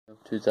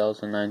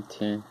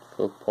2019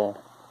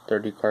 football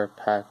 30 card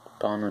pack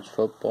Donruss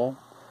football.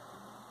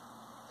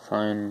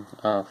 Find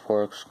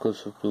 4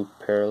 exclusive blue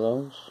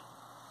parallels.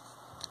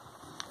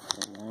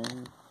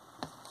 1,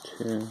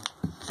 2,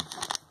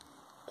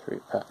 3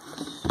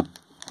 packs.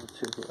 Let's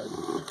see who I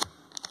do.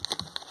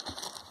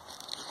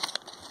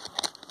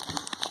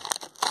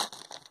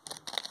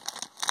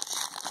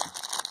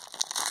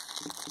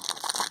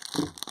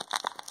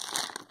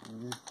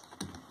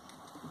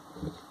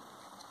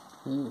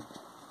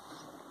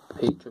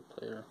 Patriot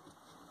player.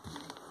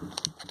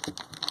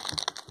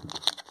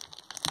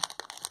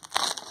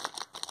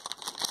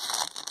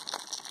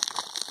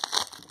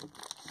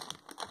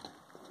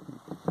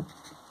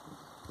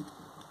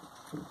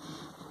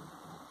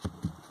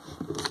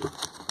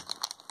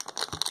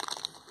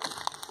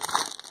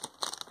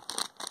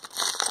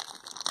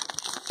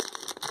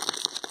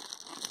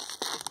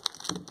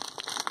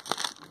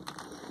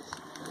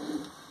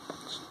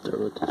 Start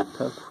with this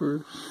pack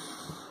first.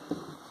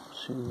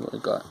 See what I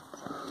got.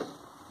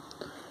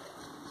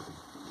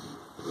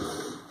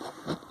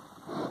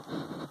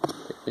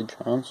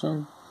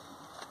 Johnson,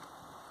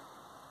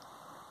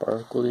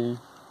 Barkley,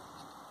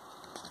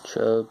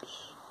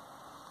 Chubbs,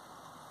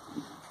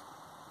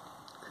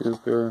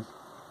 Cooper,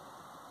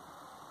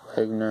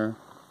 Wagner,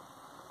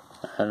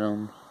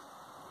 Adams,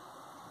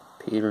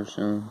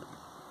 Peterson,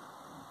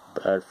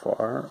 Brad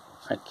Farr,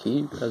 I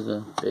keep as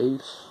a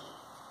base.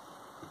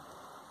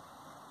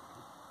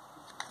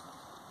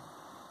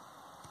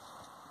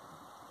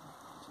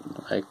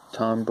 Like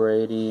Tom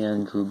Brady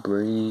and Drew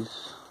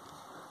Brees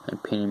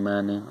and Penny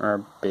Manning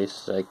are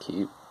bases I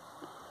keep.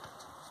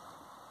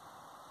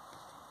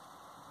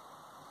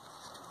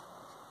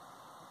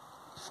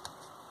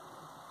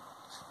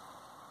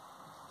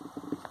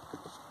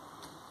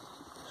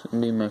 This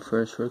will be my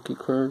first rookie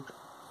card,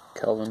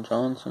 Calvin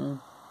Johnson.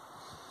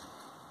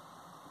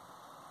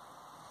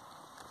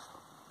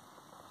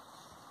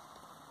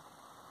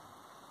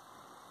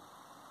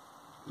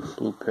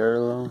 Blue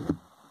parallel,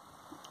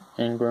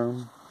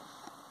 Ingram.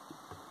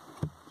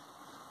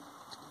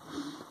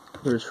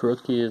 First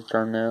rookie is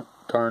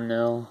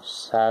Darnell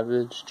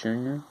Savage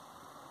Jr.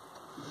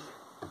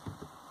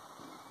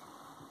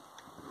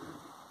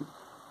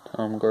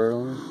 Tom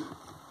Gurley.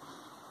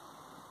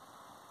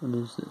 What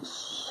is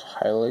this?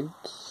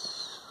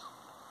 Highlights.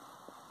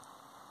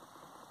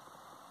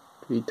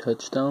 3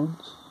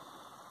 touchdowns.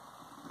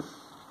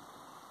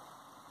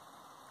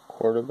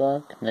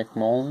 Quarterback, Nick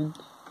Mullins.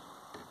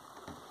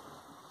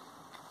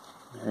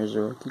 Here's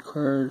a rookie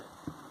card.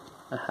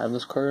 I have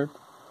this card.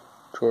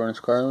 Jordan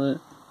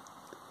Scarlett.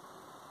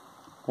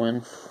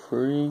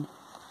 Winfrey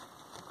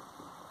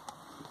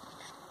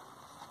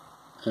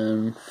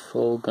and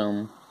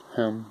Fulgham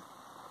for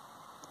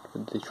the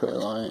Detroit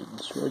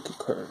Lions rookie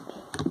card.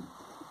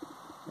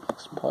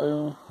 Next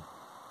pile.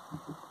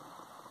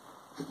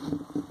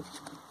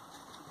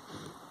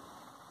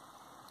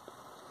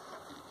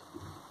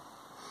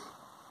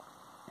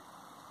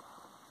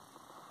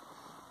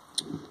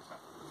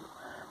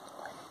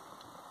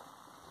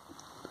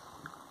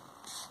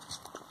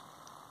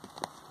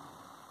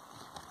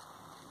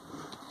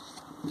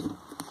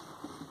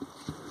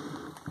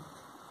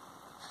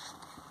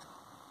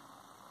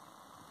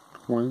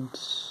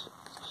 Wentz,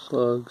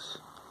 Slugs,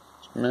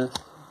 Smith,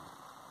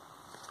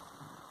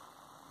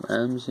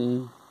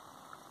 Ramsey,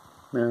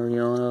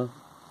 Mariota,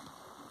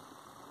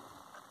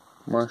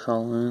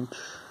 Marshawn Lynch,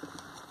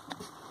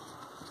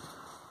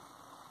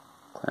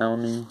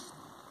 Clowney,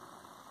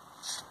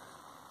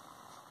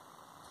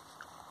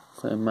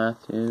 Clay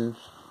Matthews,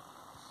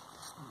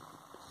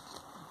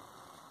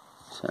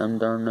 Sam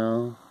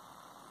Darnold,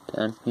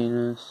 Dan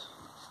Penis,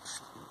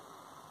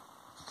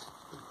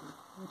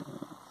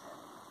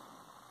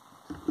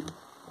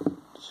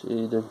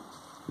 my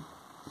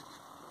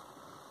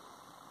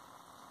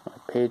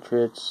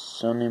Patriots,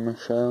 Sonny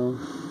Michel,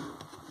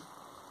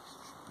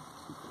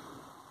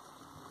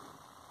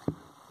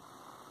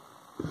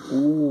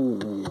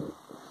 ooh,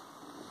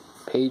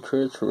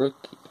 Patriots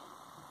rookie,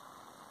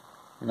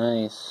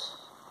 nice,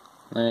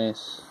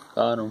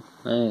 got him,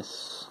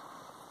 nice.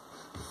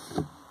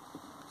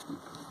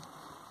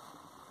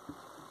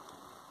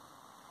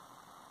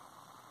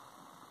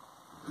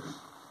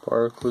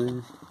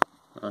 Barkley,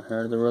 here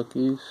are the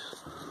rookies.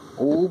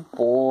 Oh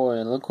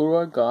boy, look who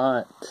I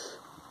got.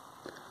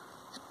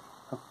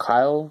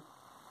 Kyle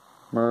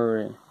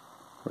Murray,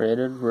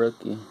 rated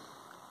rookie.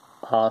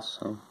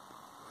 Awesome.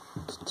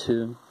 It's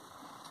 2.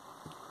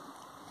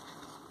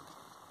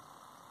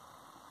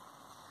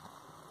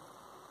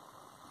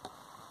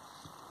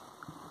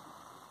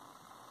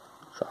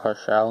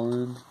 Josh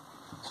Allen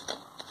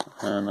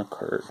and a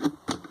card.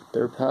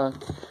 Third pack.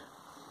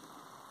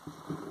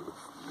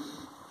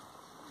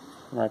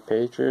 My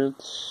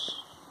Patriots.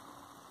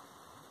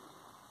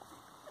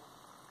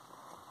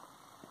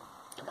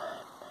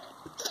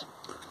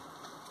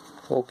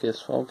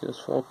 Focus.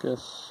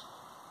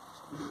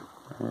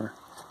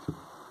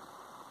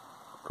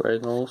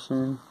 Greg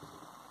Olsen,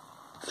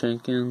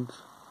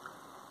 Jenkins.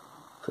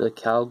 For the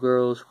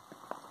Cowgirls,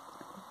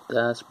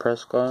 Dak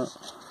Prescott.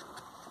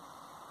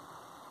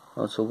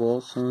 Russell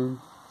Wilson,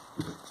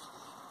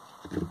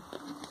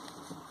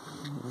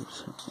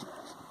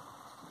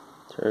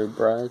 Terry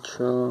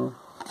Bradshaw,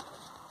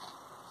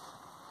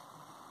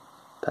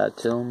 Pat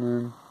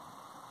Tillman,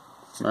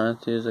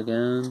 Matthews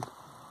again,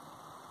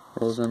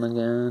 Rosen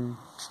again,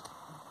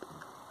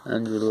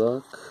 Andrew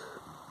Luck,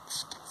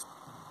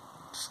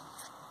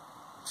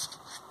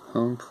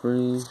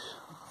 Humphreys,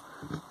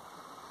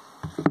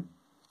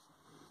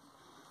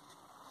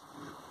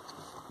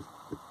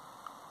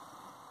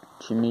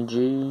 Jimmy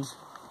G,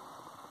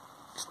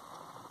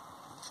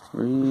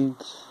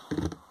 Reeds,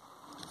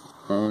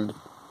 and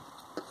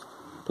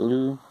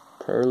blue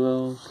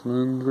parallels,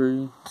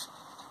 Landry,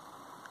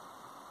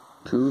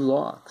 2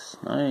 locks,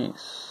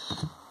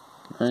 nice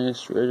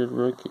rated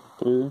rookie,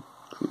 blue,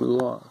 2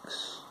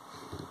 locks.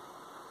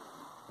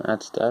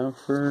 Matt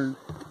Stafford,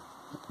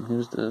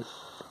 who's this?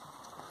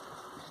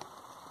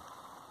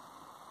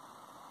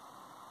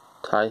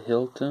 Ty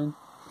Hilton,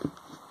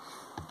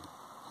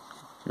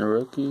 the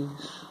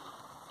rookies,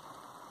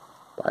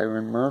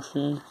 Byron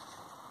Murphy,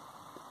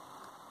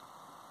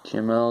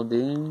 Jamel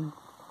Dean,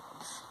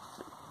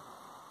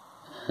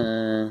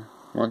 and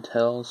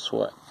Montel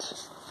Sweat.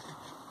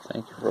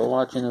 Thank you for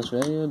watching this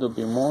video. There'll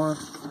be more.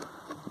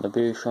 I'll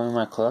be showing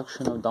my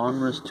collection of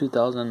Donruss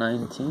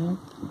 2019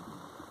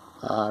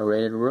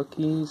 rated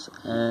rookies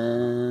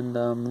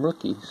and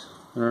rookies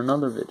in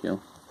another video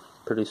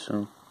pretty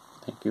soon.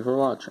 Thank you for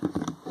watching.